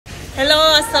হ্যালো,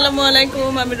 আসসালামু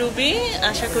আলাইকুম। আমি রুবি।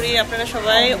 আশা করি আপনারা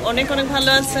সবাই অনেক অনেক ভালো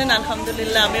আছেন।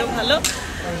 আলহামদুলিল্লাহ, আমিও ভালো।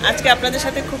 আজকে আপনাদের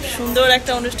সাথে খুব সুন্দর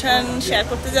একটা অনুষ্ঠান শেয়ার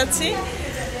করতে যাচ্ছি,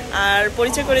 আর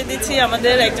পরিচয় করে দিচ্ছি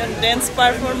আমাদের একজন ড্যান্স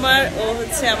পারফর্মার। ও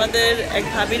হচ্ছে আমাদের এক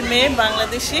ভাবির মেয়ে,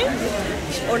 বাংলাদেশি।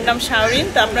 ওর নাম শাওরিন।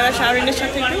 তো আপনারা শাওরিনের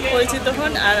সাথে একটু পরিচিত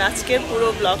হন, আর আজকের পুরো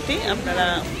ব্লগটি আপনারা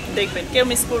দেখবেন, কেউ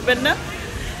মিস করবেন না।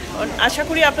 আশা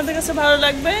করি আপনাদের কাছে ভালো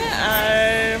লাগবে। আর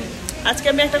আজকে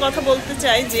আমি একটা কথা বলতে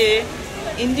চাই যে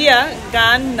ইন্ডিয়া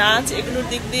গান, নাচ এগুলোর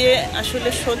দিক দিয়ে আসলে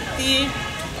সত্যি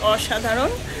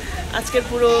অসাধারণ। আজকের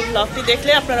পুরো ব্লগটি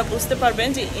দেখলে আপনারা বুঝতে পারবেন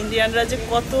যে ইন্ডিয়ানরা যে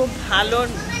কত ভালো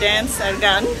ড্যান্স আর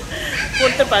গান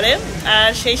করতে পারে। আর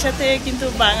সেই সাথে কিন্তু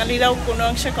বাঙালিরাও কোনো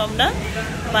অংশে কম না।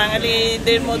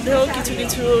 বাঙালিদের মধ্যেও কিছু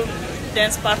কিছু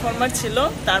ড্যান্স পারফর্মার ছিল,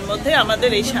 তার মধ্যে আমাদের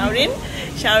এই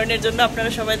শাওরিনের জন্য আপনারা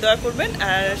সবাই দোয়া করবেন।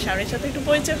 আর শাওরিনের সাথে একটু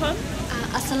পরিচয় হন।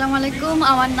 আসসালামু আলাইকুম,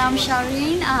 আমার নাম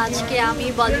শাওরিন। আজকে আমি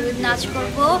বলিউড নাচ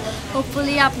করব।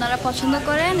 হোপফুলি আপনারা পছন্দ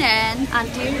করেন অ্যান্ড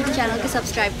আন্টির চ্যানেলকে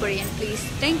সাবস্ক্রাইব করেন please.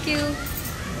 Thank you.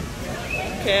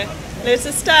 Okay, let's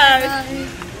start.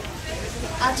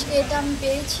 আজকে এটা আমি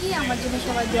পেয়েছি, আমার জন্য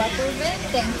সবাই দোয়া করবে।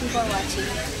 Thank you for watching.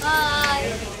 By.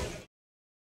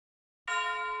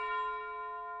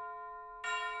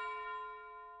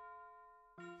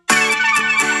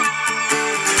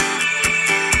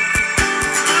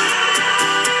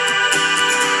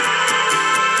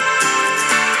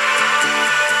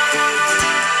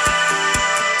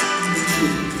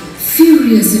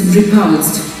 Furious and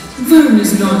repulsed, Varun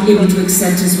is not able to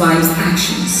accept his wife's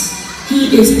actions. He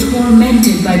is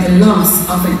tormented by the loss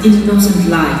of an innocent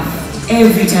life.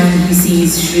 Every time he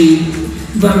sees Shri,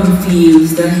 Varun feels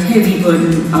the heavy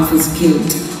burden of his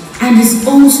guilt and his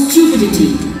own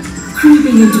stupidity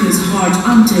creeping into his heart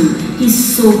until he's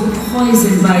so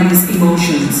poisoned by these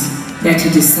emotions that he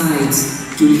decides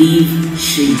to leave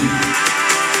Shri.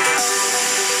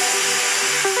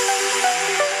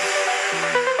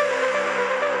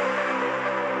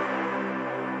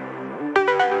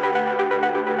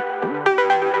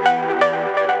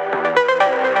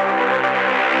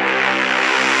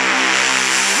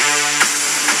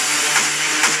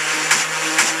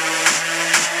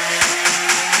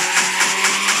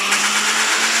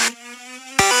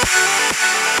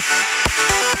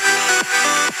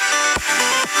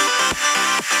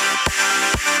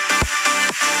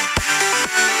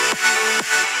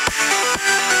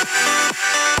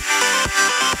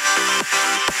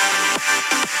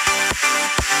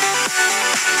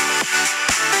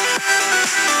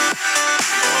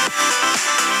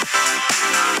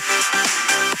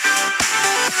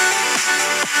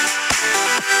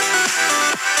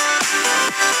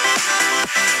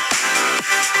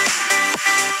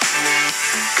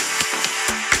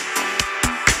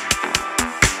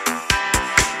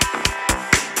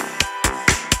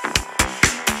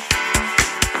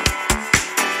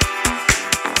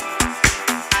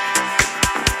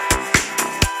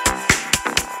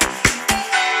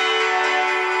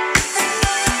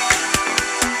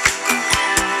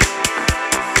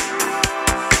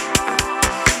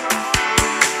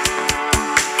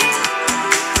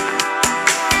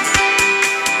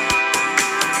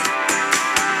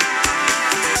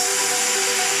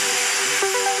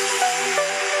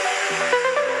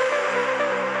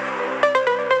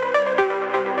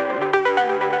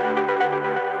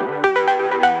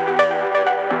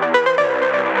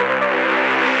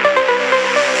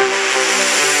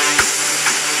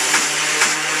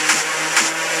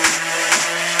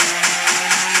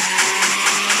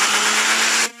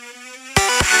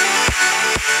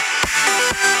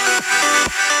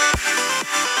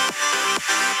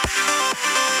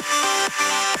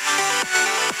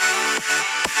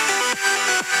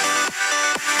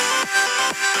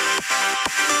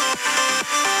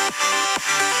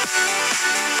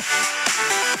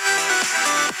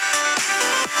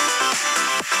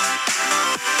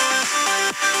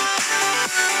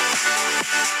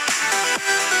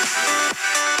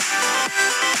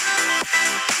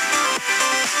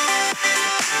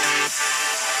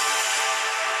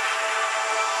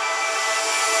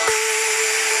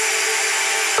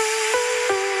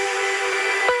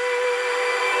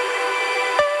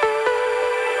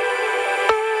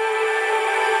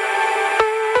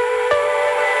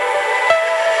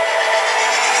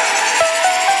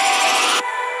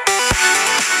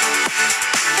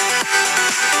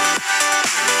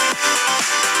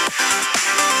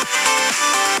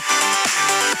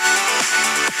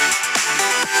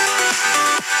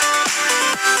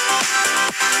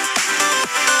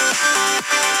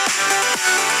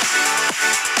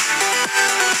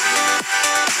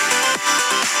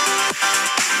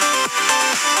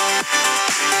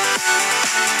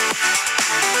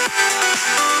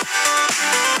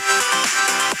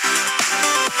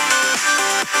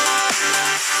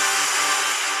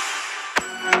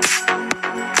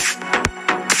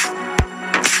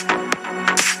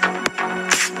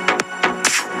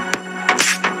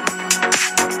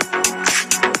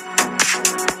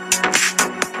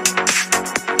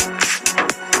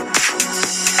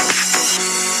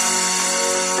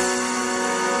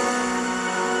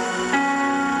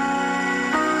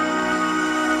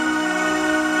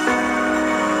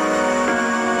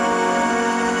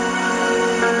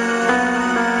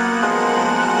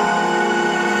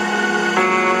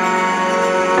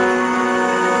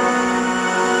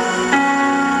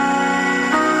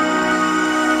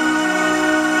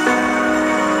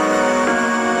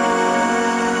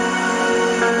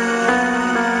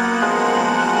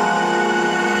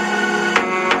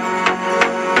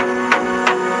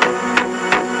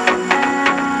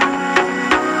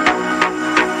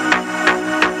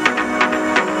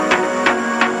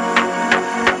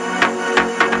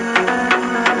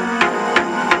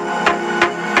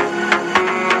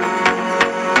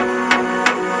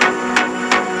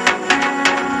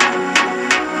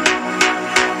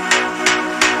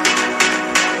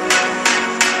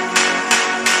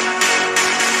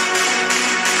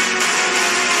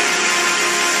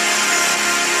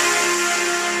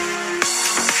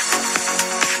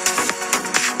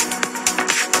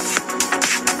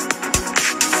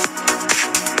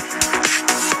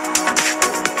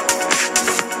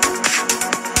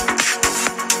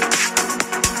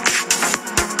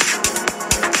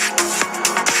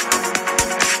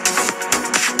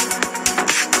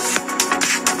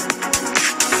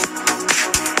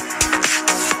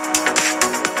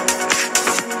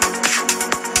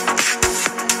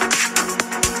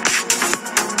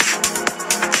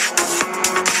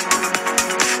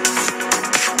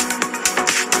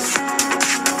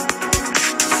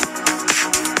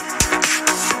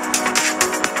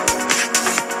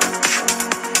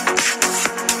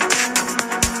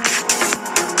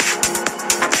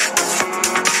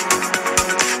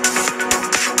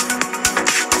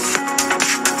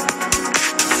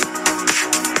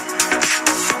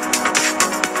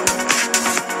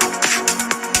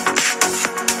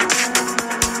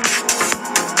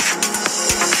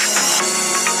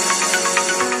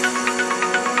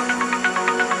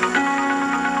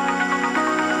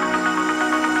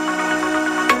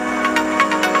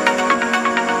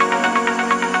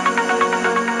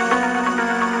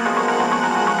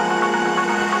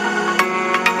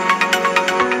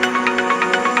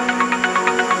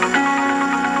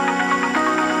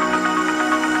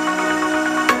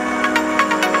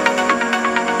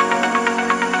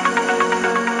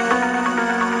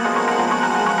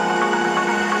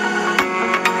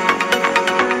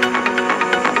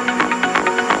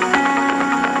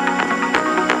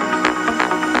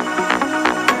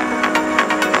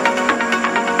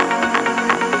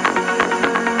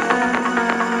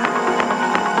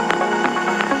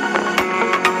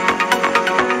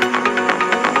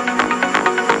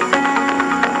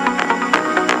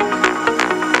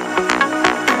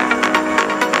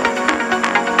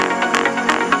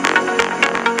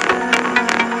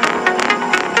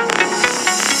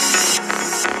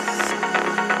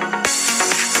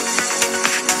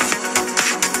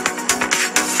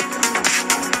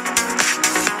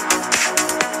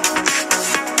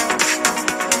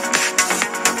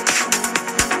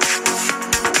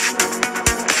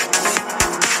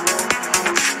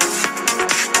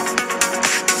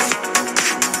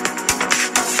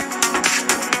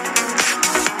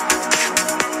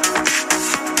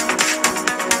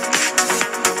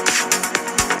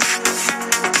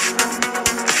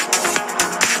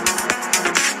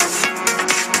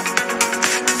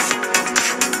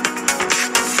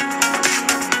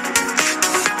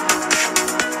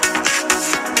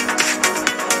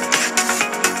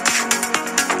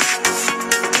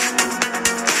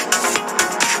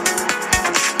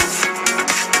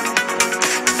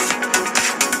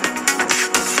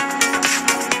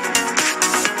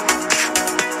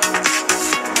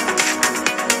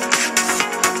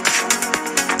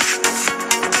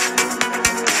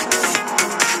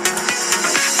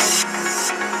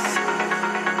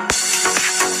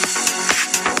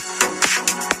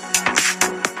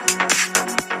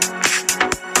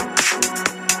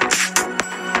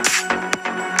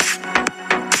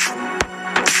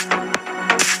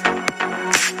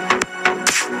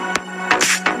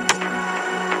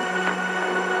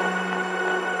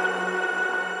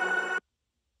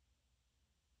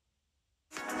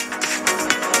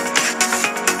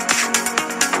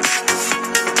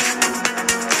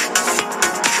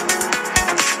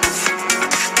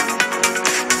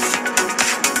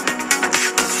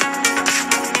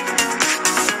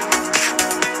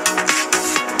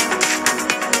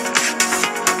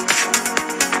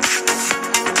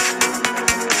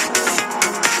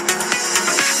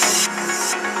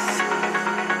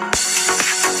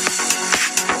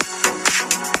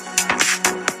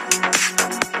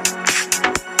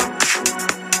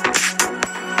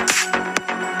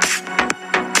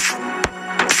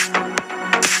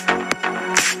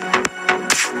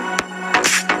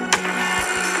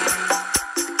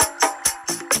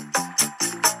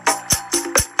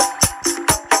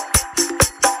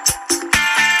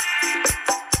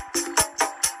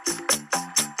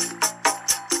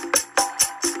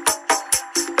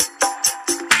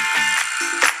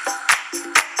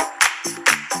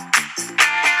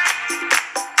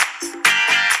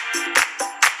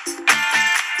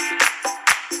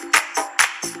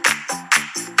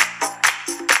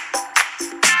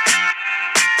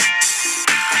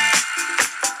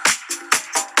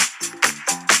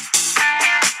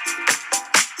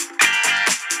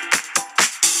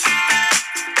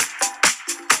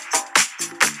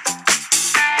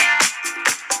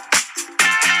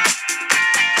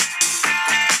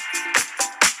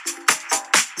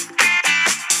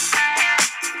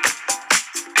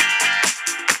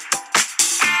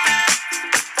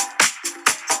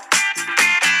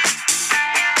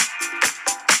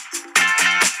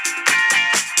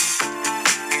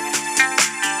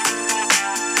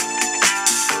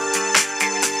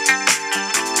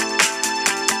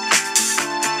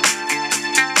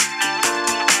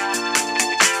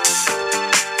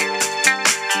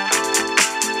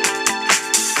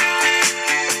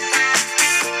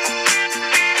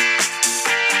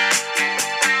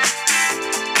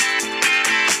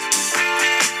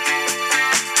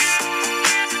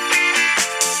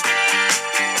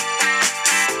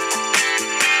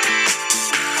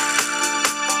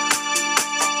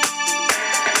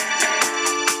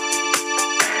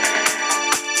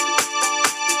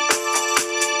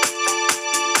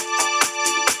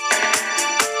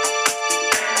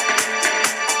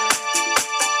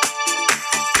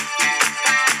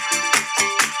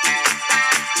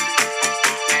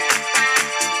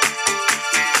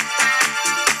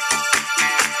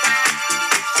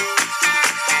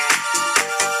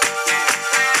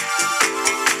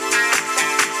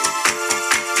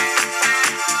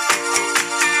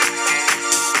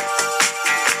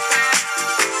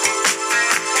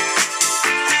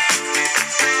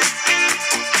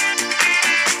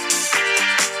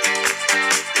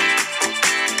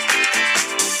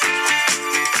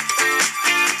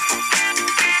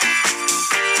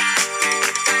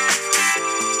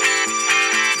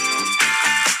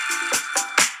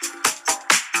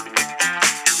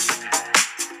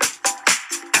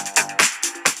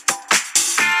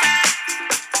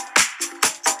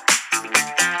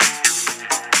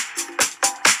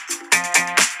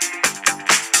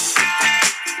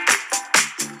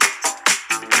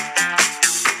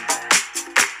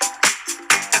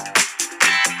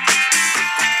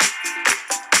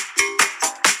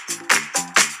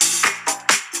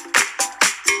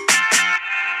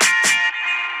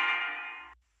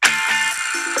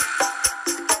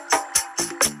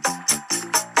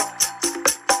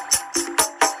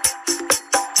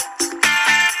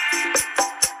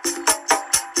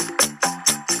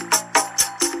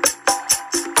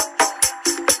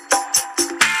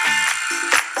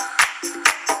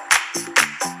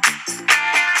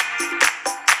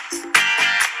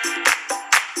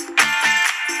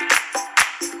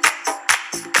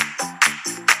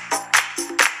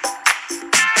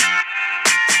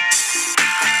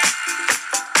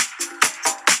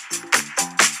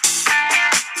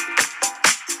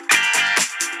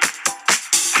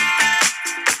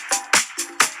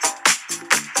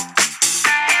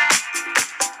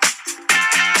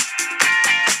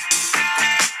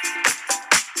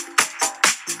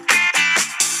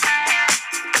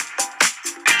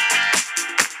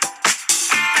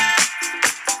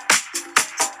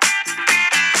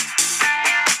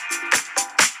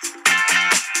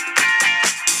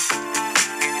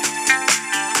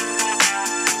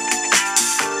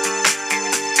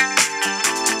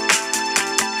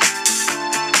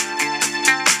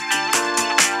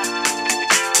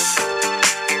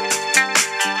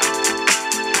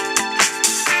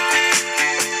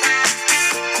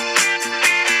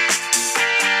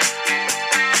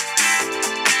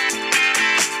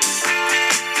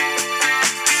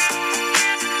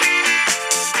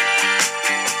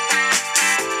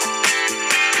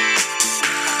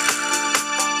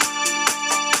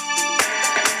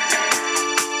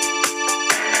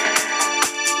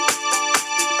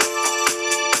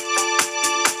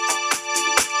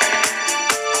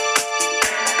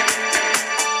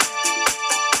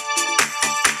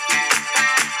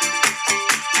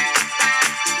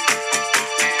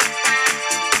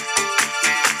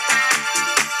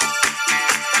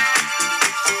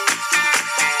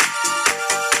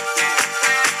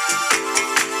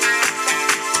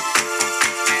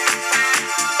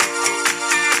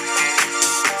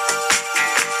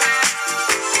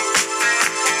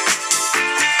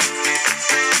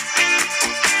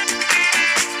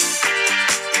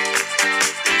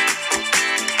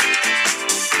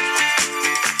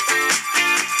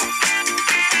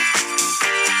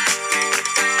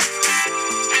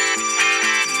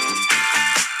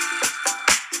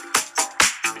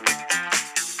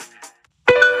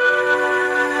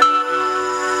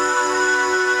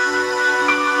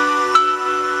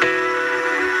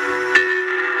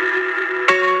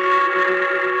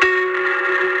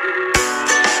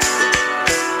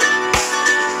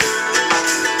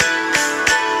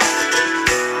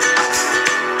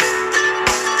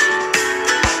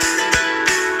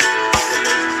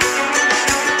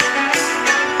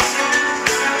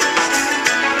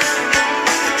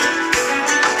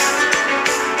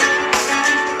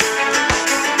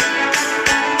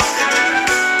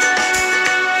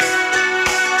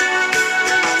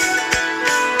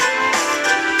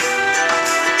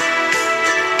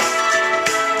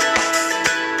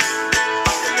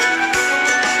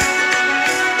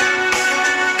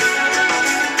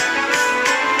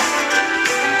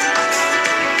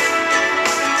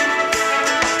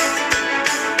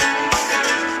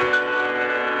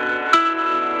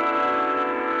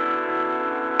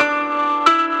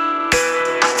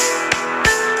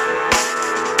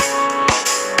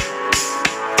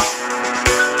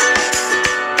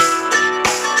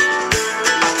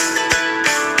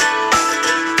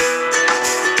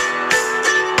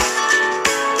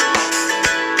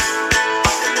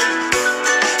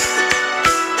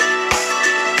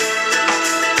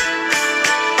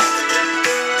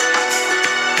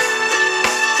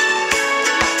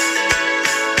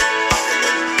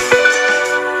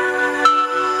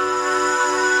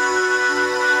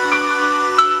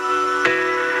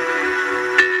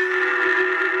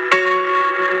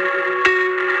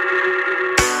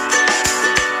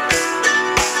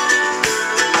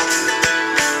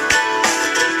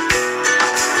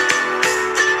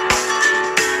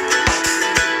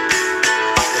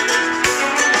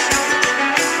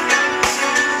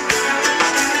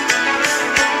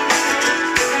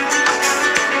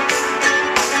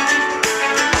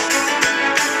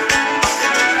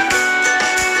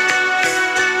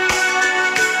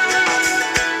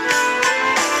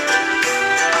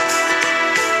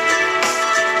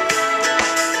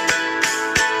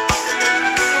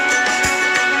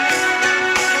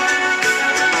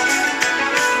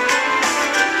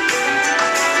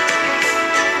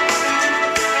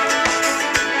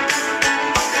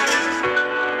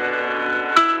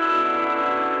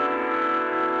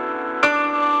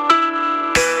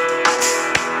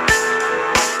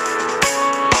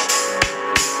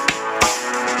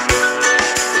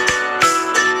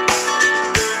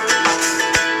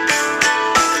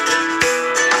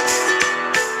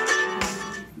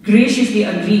 graciously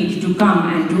agreed to come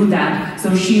and do that. So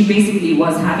she basically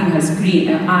was having her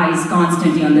eyes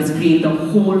constantly on the screen the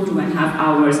whole 2.5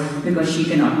 hours because she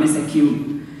cannot miss a cue.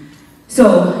 So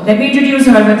let me introduce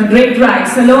her with a great bride,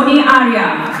 Saloni Arya.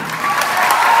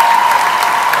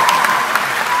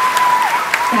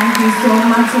 Thank you so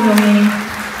much, Saloni.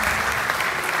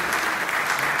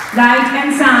 Light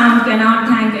and sound cannot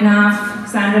thank enough.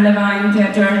 Sandra Levine,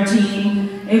 theatre team,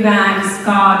 Ivan,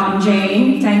 Scott, and Jane,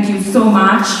 thank you so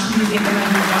much. Please give them a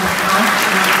huge round of applause.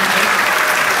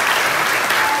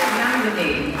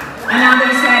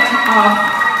 Another set of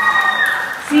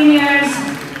seniors.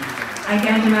 I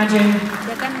can't imagine.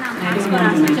 I don't want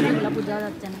to imagine.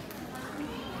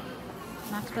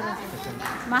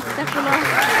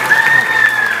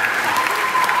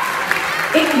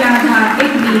 Ik Yadha,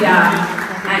 Ik Meera,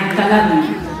 and Kalan.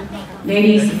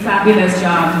 Ladies, fabulous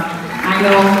job. I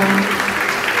know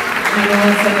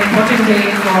it's an important day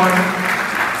for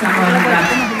someone, but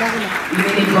you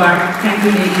made it work. Thank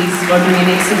you, ladies, for doing an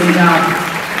excellent job.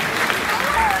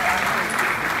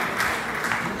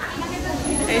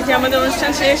 এই যে আমাদের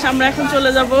অনুষ্ঠান শেষ, আমরা এখন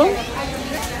চলে যাব।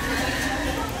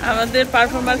 আমাদের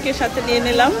পারফর্মারকে সাথে নিয়ে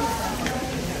নিলাম।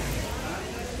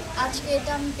 আজকে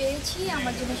এটা আমি পেয়েছি,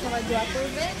 আমার জন্য সবাই দোয়া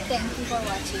করবে। Thank you for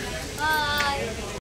watching. By.